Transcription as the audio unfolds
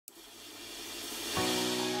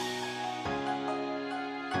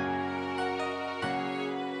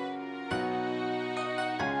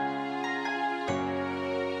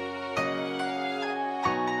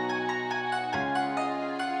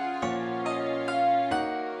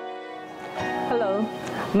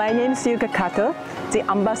My name is Yuka Kato, the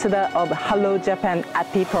ambassador of Harrow Japan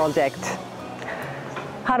Appi Project.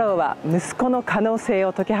 ハローは息子の可能性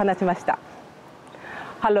を解き放ちました。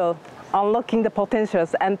Harrow, unlocking the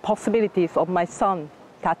potentials and possibilities of my son,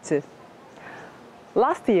 Tatsu.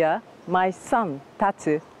 Last year, my son,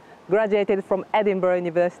 Tatsu, graduated from Edinburgh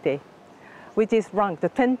University, which is ranked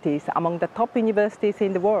 20th among the top universities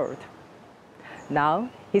in the world. Now,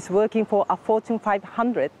 he's working for a Fortune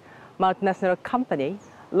 500 multinational company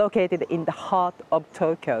located in the heart of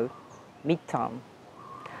Tokyo, Midtown.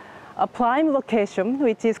 A prime location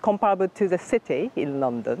which is comparable to the city in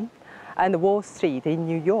London and Wall Street in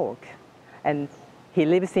New York. And he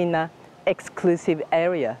lives in an exclusive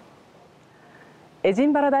area. エジ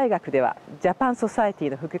ンバラ大学ではジャパンソサエティ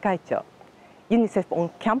の副会長、ユニセフオ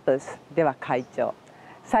ンキャンパスでは会長、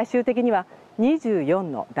最終的には24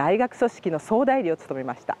の大学組織の総代理を務め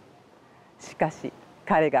ました。しかし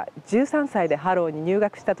彼が13歳でハローに入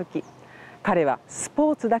学した時、彼はス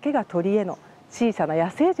ポーツだけが取り柄の小さな野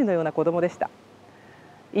生児のような子供でした。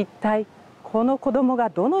一体この子供が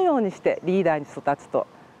どのようにしてリーダーに育つと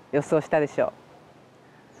予想したでしょう。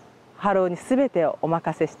ハローに全てをお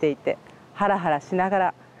任せしていて、ハラハラしなが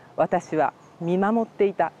ら私は見守って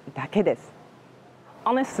いただけです。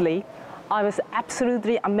Honestly, I was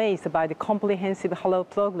absolutely amazed by the comprehensive Harrow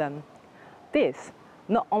program. This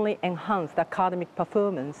not only enhanced academic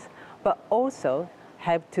performance, but also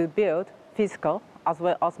helped to build physical as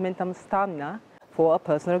well as mental stamina for a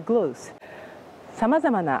personal growth. さま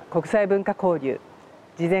ざまな国際文化交流、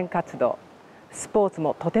慈善活動、スポーツ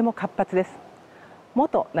もとても活発です。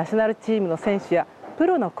元ナショナルチームの選手やプ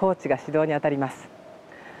ロのコーチが指導にあたります。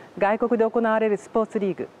外国で行われるスポーツ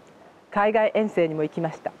リーグ、海外遠征にも行き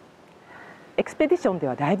ました。エクスペディションで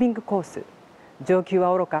はダイビングコース、上級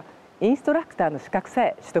はおろか、インストラクターの資格さ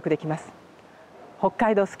え取得できます。北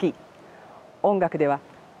海道スキー、音楽では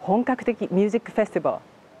本格的ミュージックフェスティバ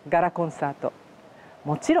ル、ガラコンサート、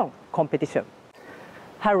もちろんコンペティション。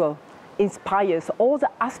Harrow inspires all the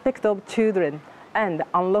aspects of children and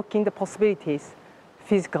unlocking the possibilities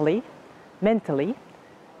physically, mentally,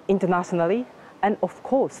 internationally, and of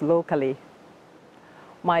course locally.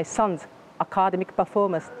 My son's academic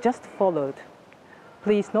performance just followed.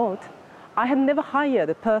 Please note, I had never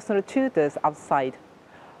hired personal tutors outside,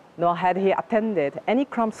 nor had he attended any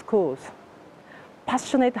cram schools.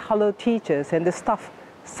 Passionate Harrow teachers and the staff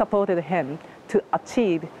supported him to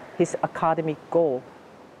achieve his academic goal.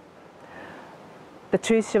 The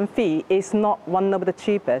tuition fee is not one of the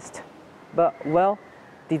cheapest, but well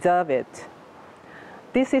deserved.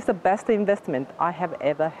 This is the best investment I have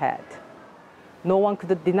ever had. No one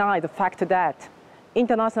could deny the fact that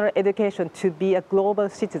international education to be a global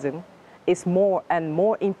citizen is more and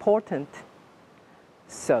more important.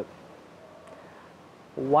 So,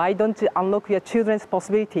 why don't you unlock your children's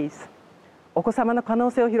possibilities? お子様の可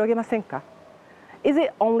能性を広げませんか? Is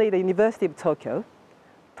it only the University of Tokyo?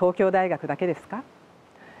 東京大学だけですか?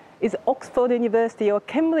 Is Oxford University or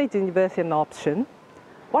Cambridge University an option?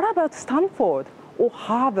 What about Stanford or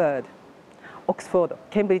Harvard? オックスフォード、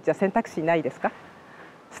ケンブリッジは選択肢ないですか?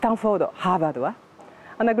 スタンフォード、ハーバードは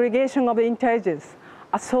An aggregation of intelligence,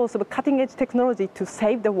 a source of cutting-edge technology to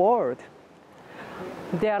save the world.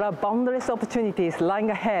 There are boundless opportunities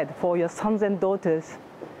lying ahead for your sons and daughters.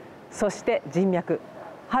 そして人脈。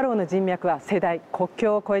ハローの人脈は世代、国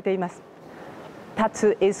境を越えています。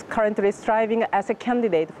Tatsu is currently striving as a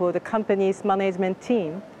candidate for the company's management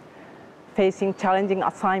team, facing challenging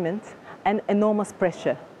assignments and enormous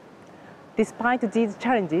pressure. Despite these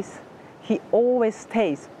challenges, he always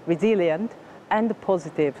stays resilient and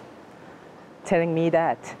positive, telling me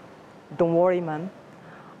that, "Don't worry, man.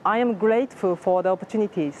 I am grateful for the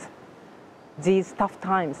opportunities. These tough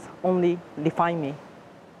times only refine me."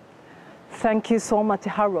 Thank you so much,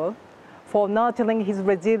 Harrow, for nurturing his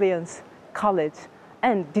resilience, courage,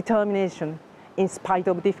 and determination in spite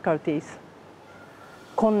of difficulties.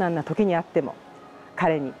 困難な時にあっても、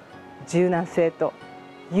彼に柔軟性と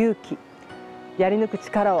勇気、やり抜く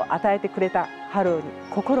力を与えてくれたハローに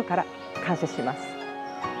心から感謝します。